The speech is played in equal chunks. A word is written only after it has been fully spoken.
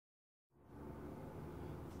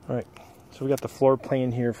Alright, so we got the floor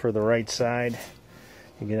plan here for the right side.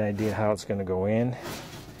 You get an idea how it's going to go in.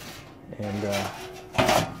 And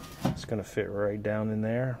it's going to fit right down in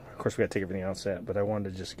there. Of course, we got to take everything else out, but I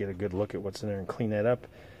wanted to just get a good look at what's in there and clean that up.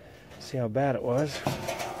 See how bad it was.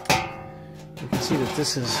 You can see that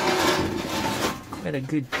this is quite a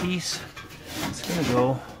good piece. It's going to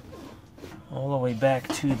go all the way back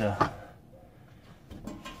to the...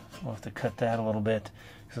 We'll have to cut that a little bit,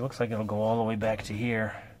 because it looks like it'll go all the way back to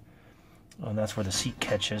here. And that's where the seat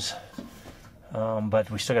catches. But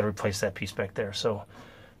we still got to replace that piece back there. So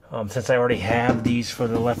since I already have these for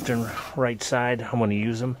the left and right side, I'm going to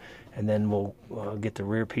use them. And then we'll get the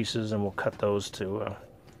rear pieces and we'll cut those to...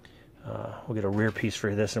 we'll get a rear piece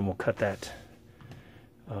for this and we'll cut that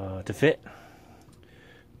to fit.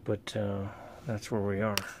 But that's where we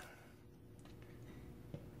are.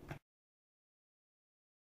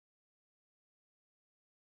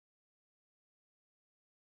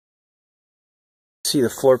 See, the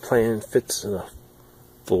floor pan fits in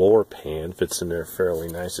there fairly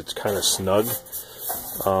nice. It's kind of snug.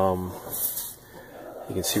 You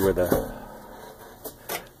can see where the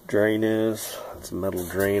drain is. It's a metal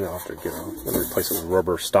drain. I'll have to get I'm gonna replace it with a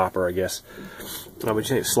rubber stopper, I guess. But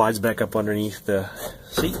it slides back up underneath the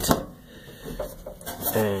seat,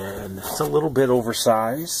 and it's a little bit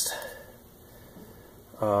oversized.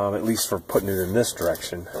 At least for putting it in this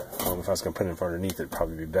direction. If I was going to put it underneath, it'd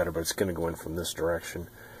probably be better, but it's going to go in from this direction.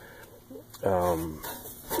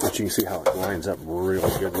 But you can see how it lines up really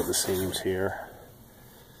good with the seams here.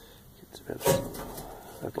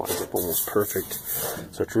 That lines up almost perfect.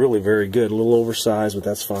 So it's really very good. A little oversized, but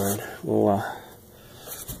that's fine.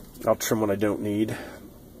 I'll trim what I don't need.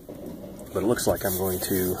 But it looks like I'm going to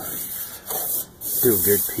do a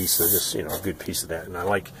good piece of this, a good piece of that. And I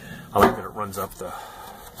like that it runs up the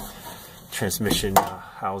transmission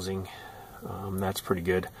housing. That's pretty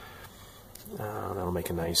good. That'll make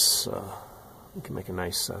a nice we can make a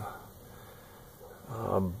nice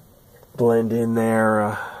blend in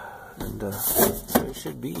there, and it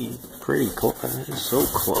should be pretty close. It's so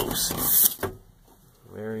close,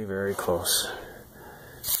 very, very close.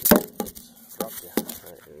 Drop you.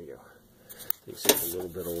 Right, there you go. Takes it a little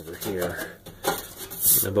bit over here,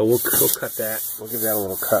 but we'll cut that. We'll give that a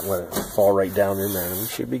little cut and let it fall right down in there, and we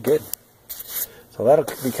should be good. So that'll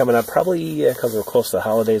be coming up probably because we're close to the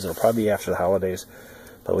holidays. It'll probably be after the holidays.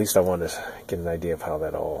 But at least I wanted to get an idea of how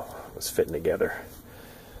that all was fitting together.